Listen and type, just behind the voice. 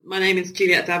My name is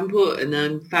Juliette Davenport and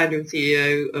I'm founder and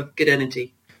CEO of Good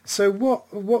Energy. So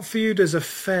what for you does a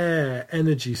fair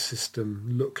energy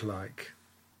system look like?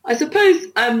 I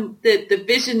suppose the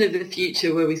vision of the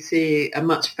future where we see a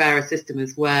much fairer system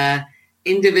is where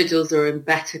individuals are in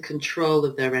better control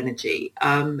of their energy.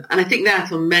 And I think that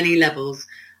on many levels.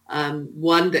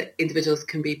 One, that individuals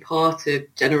can be part of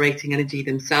generating energy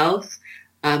themselves.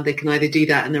 They can either do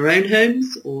that in their own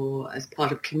homes or as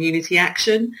part of community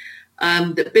action.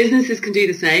 That businesses can do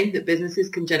the same, that businesses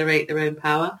can generate their own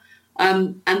power.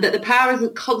 And that the power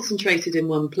isn't concentrated in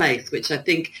one place, which I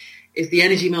think is the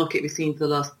energy market we've seen for the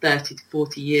last 30 to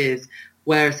 40 years,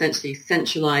 where essentially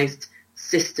centralised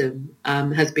system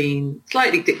has been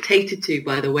slightly dictated to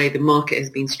by the way the market has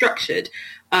been structured.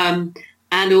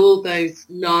 And all those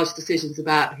large decisions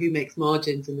about who makes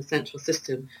margins in the central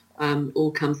system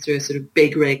all comes through a sort of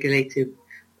big regulated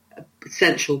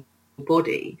central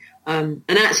body. And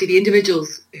actually the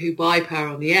individuals who buy power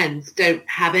on the ends don't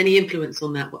have any influence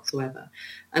on that whatsoever.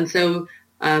 And so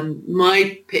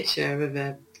my picture of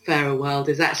a fairer world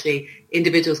is actually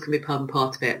individuals can become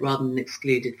part of it rather than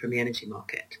excluded from the energy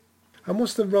market. And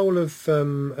what's the role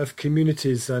of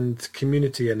communities and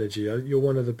community energy? You're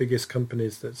one of the biggest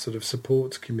companies that sort of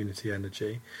supports community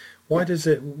energy. Why does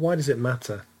it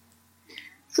matter?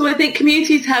 So I think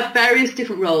communities have various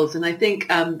different roles, and I think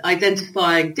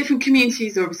identifying different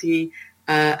communities obviously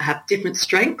have different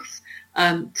strengths.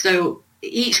 So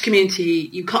each community,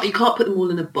 you can't put them all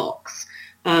in a box.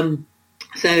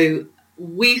 So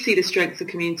we see the strengths of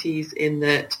communities in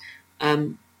that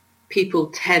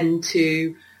people tend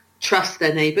to trust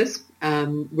their neighbours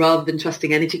rather than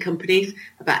trusting energy companies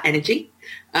about energy.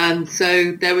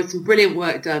 So there was some brilliant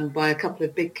work done by a couple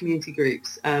of big community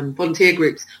groups, volunteer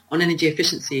groups on energy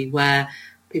efficiency, where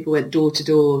people went door to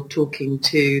door talking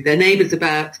to their neighbours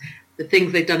about the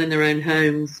things they've done in their own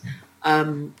homes.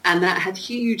 And that had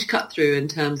huge cut through in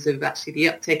terms of actually the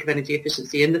uptake of energy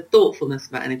efficiency and the thoughtfulness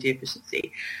about energy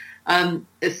efficiency.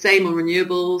 The same on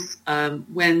renewables.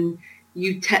 When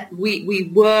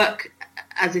we work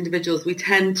as individuals, we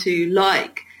tend to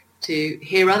like to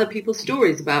hear other people's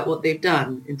stories about what they've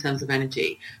done in terms of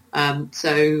energy.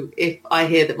 So if I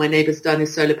hear that my neighbour's done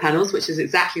his solar panels, which is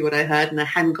exactly what I heard, and I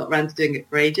hadn't got around to doing it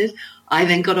for ages, I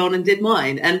then got on and did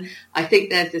mine. And I think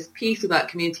there's this piece about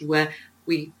community where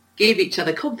we give each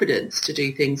other confidence to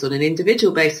do things on an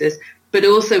individual basis, but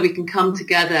also we can come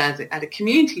together at a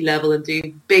community level and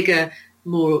do bigger,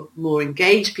 more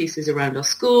engaged pieces around our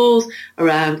schools,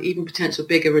 around even potential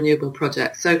bigger renewable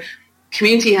projects. So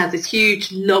community has this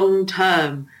huge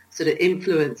long-term sort of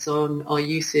influence on our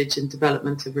usage and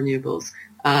development of renewables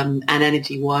and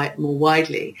energy more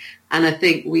widely. And I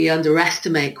think we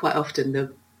underestimate quite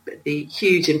often the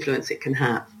huge influence it can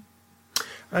have.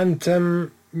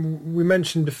 And we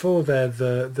mentioned before there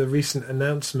the recent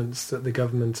announcements that the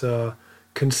government are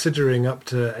considering up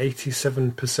to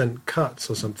 87% cuts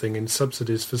or something in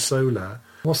subsidies for solar.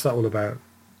 What's that all about?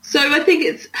 So I think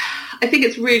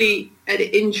it's really an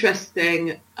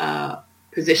interesting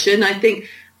position. I think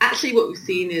actually what we've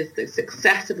seen is the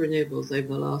success of renewables over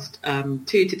the last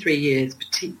 2 to 3 years,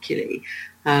 particularly.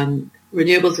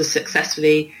 Renewables have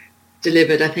successfully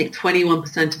delivered, I think,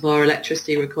 21% of our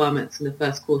electricity requirements in the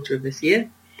first quarter of this year.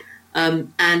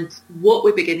 And what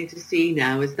we're beginning to see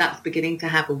now is that's beginning to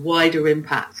have a wider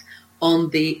impact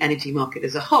on the energy market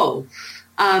as a whole.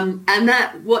 And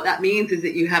what that means is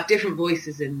that you have different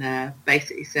voices in there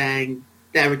basically saying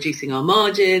they're reducing our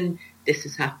margin, this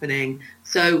is happening.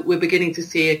 So we're beginning to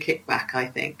see a kickback, I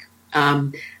think.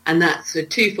 And that's a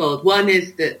twofold. One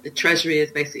is that the Treasury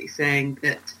is basically saying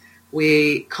that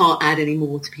we can't add any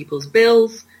more to people's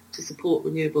bills to support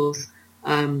renewables.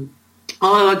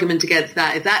 Our argument against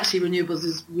that is actually renewables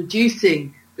is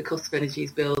reducing the cost of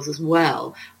energy's bills as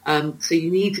well. So you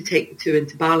need to take the two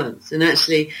into balance. And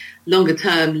actually, longer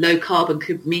term, low carbon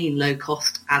could mean low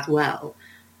cost as well.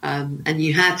 And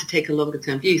you had to take a longer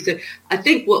term view. So I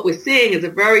think what we're seeing is a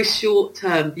very short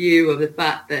term view of the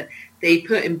fact that they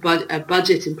put in a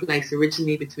budget in place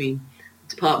originally between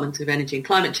the Department of Energy and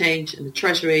Climate Change and the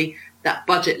Treasury. That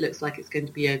budget looks like it's going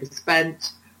to be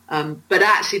overspent. But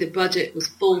actually the budget was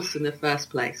false in the first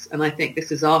place. And I think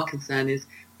this is our concern, is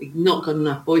we've not got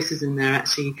enough voices in there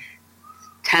actually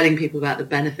telling people about the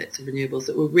benefits of renewables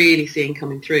that we're really seeing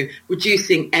coming through,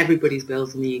 reducing everybody's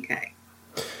bills in the UK.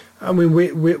 I mean,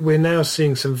 we're now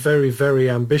seeing some very, very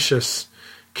ambitious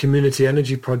community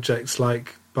energy projects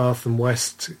like Bath and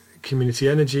West Community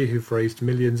Energy, who've raised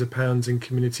millions of pounds in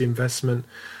community investment.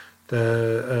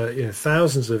 There are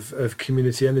thousands of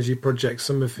community energy projects,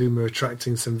 some of whom are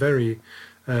attracting some very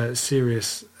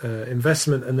serious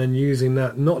investment, and then using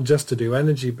that not just to do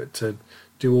energy, but to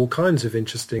do all kinds of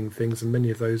interesting things, and many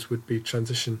of those would be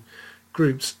transition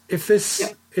groups. If this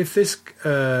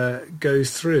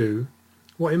goes through,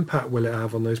 what impact will it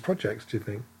have on those projects, do you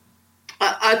think?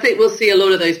 I think we'll see a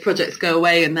lot of those projects go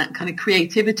away, and that kind of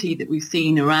creativity that we've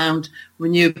seen around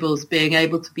renewables being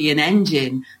able to be an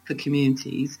engine for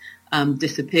communities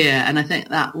disappear. And I think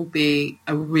that will be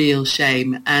a real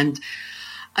shame. And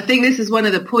I think this is one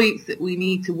of the points that we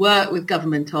need to work with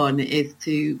government on, is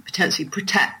to potentially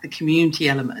protect the community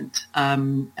element,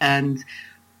 and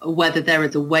whether there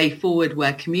is a way forward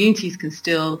where communities can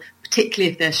still,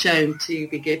 particularly if they're shown to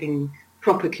be giving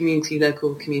proper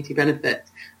local community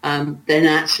benefits, then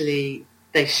actually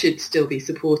they should still be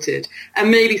supported, and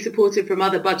maybe supported from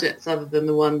other budgets other than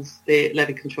the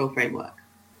levy control framework.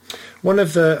 One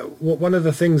of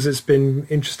the things that's been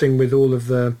interesting with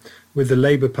the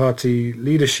Labour Party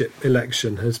leadership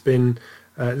election has been,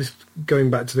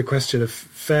 going back to the question of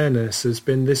fairness, has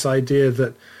been this idea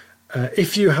that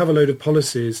if you have a load of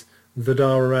policies that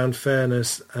are around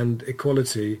fairness and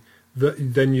equality,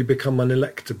 then you become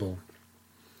unelectable.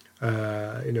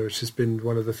 Which has been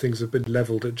one of the things that have been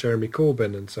levelled at Jeremy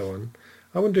Corbyn and so on.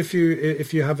 I wonder if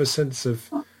you have a sense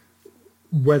of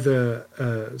whether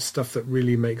stuff that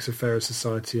really makes a fairer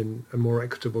society and a more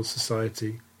equitable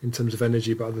society in terms of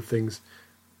energy, but other things,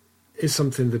 is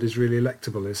something that is really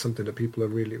electable, is something that people are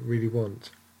really, really want.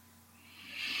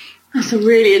 That's a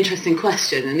really interesting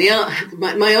question, and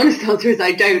my honest answer is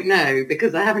I don't know,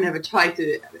 because I haven't ever tried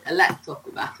to elect off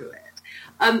the back of it.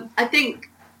 I think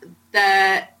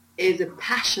there is a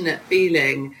passionate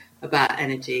feeling about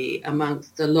energy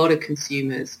amongst a lot of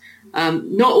consumers.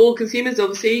 Not all consumers,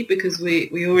 obviously, because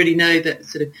we already know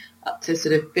that up to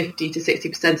 50 to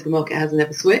 60% of the market hasn't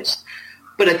ever switched.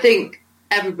 But I think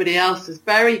everybody else is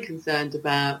very concerned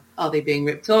about, are they being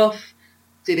ripped off?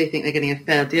 Do they think they're getting a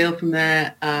fair deal from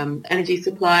their energy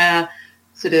supplier?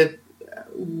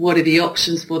 What are the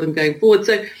options for them going forward?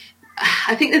 So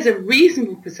I think there's a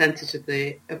reasonable percentage of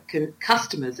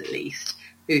customers, at least,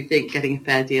 who think getting a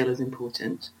fair deal is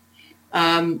important.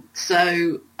 And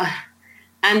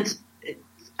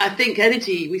I think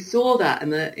energy, we saw that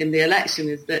in the election,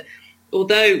 is that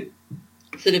although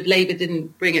Labour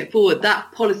didn't bring it forward,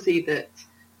 that policy that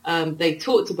they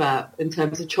talked about in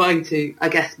terms of trying to, I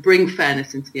guess, bring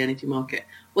fairness into the energy market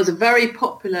was a very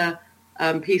popular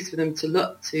piece for them to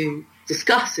look to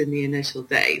discuss in the initial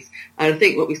days. And I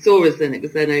think what we saw is then it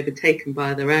was then overtaken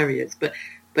by other areas. But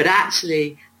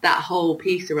actually, that whole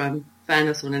piece around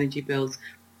fairness on energy bills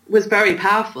was very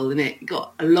powerful, and it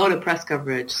got a lot of press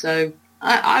coverage. So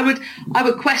I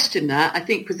would question that. I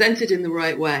think presented in the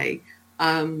right way,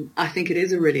 I think it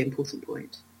is a really important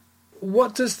point.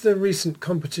 What does the recent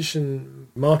competition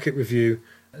market review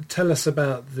tell us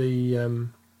about the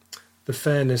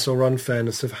fairness or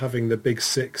unfairness of having the Big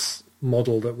Six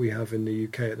model that we have in the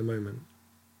UK at the moment?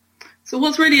 So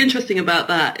what's really interesting about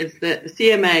that is that the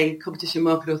CMA, Competition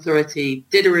Market Authority,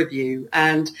 did a review,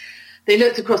 and they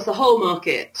looked across the whole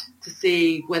market to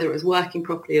see whether it was working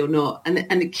properly or not. And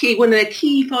one of their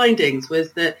key findings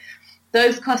was that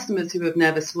those customers who have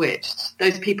never switched,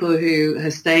 those people who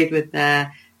have stayed with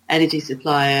their energy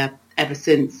supplier ever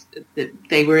since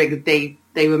they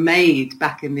were made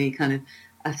back in the kind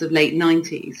of late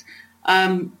 90s,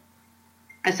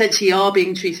 essentially are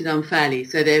being treated unfairly.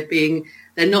 So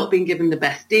they're not being given the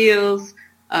best deals.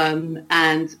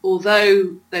 And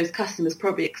although those customers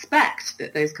probably expect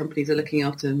that those companies are looking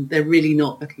after them, they're really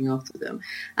not looking after them.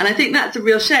 And I think that's a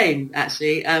real shame,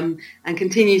 actually, and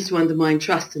continues to undermine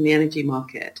trust in the energy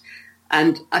market.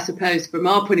 And I suppose from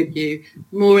our point of view,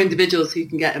 more individuals who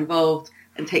can get involved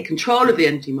and take control of the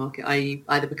energy market, i.e.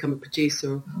 either become a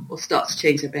producer or start to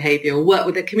change their behaviour or work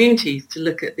with their communities to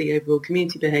look at the overall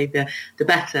community behaviour, the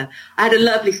better. I had a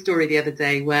lovely story the other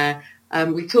day where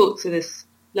we talked to this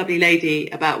lovely lady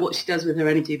about what she does with her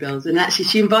energy bills, and actually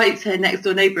she invites her next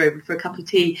door neighbour over for a cup of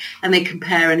tea and they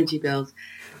compare energy bills.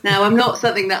 Now, I'm not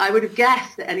something that I would have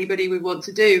guessed that anybody would want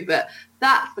to do, but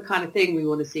that's the kind of thing we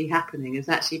want to see happening, is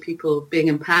actually people being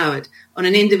empowered on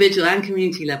an individual and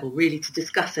community level really to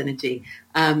discuss energy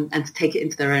and to take it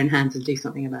into their own hands and do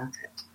something about it.